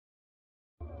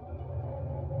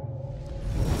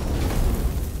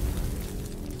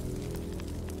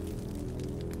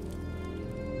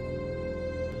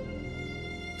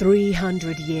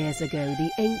300 years ago, the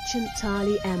ancient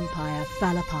Tali Empire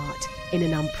fell apart in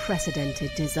an unprecedented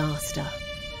disaster.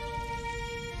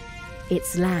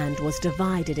 Its land was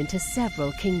divided into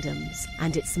several kingdoms,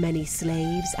 and its many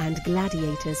slaves and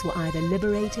gladiators were either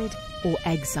liberated or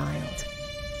exiled.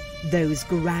 Those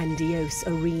grandiose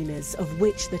arenas of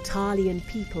which the Talian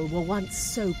people were once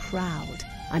so proud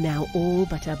are now all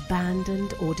but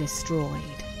abandoned or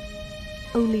destroyed.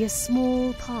 Only a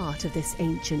small part of this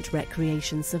ancient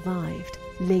recreation survived,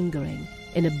 lingering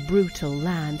in a brutal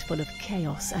land full of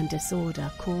chaos and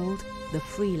disorder called the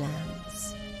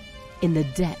Freelands. In the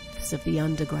depths of the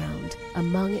underground,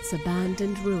 among its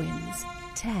abandoned ruins,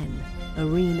 10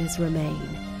 arenas remain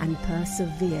and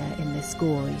persevere in this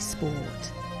gory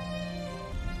sport.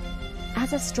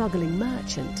 As a struggling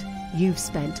merchant, you've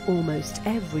spent almost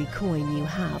every coin you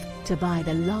have to buy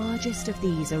the largest of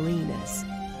these arenas,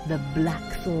 the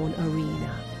Blackthorn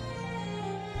Arena.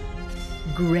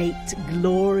 Great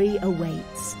glory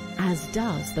awaits, as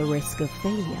does the risk of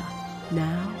failure.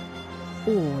 Now,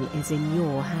 all is in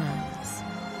your hands.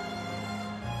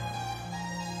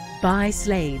 Buy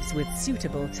slaves with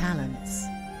suitable talents.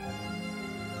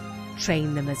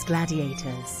 Train them as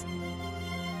gladiators.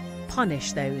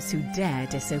 Punish those who dare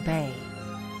disobey.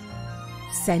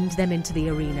 Send them into the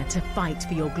arena to fight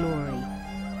for your glory,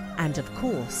 and of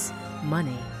course,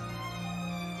 money.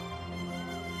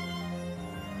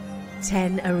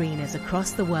 10 arenas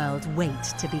across the world wait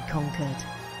to be conquered.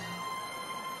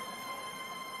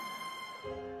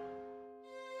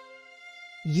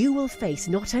 You will face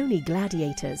not only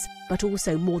gladiators, but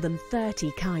also more than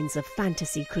 30 kinds of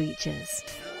fantasy creatures.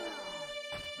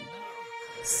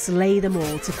 Slay them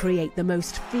all to create the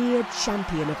most feared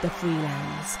champion of the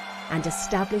Freelands and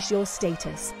establish your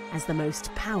status as the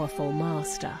most powerful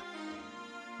master.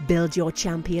 Build your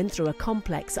champion through a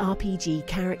complex RPG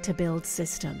character build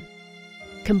system.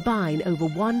 Combine over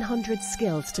 100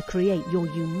 skills to create your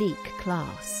unique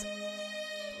class.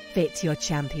 Fit your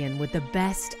champion with the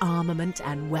best armament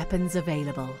and weapons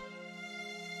available.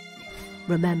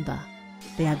 Remember,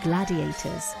 they are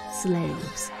gladiators,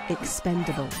 slaves,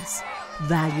 expendables.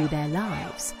 Value their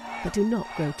lives, but do not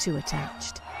grow too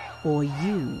attached, or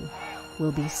you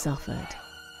will be suffered.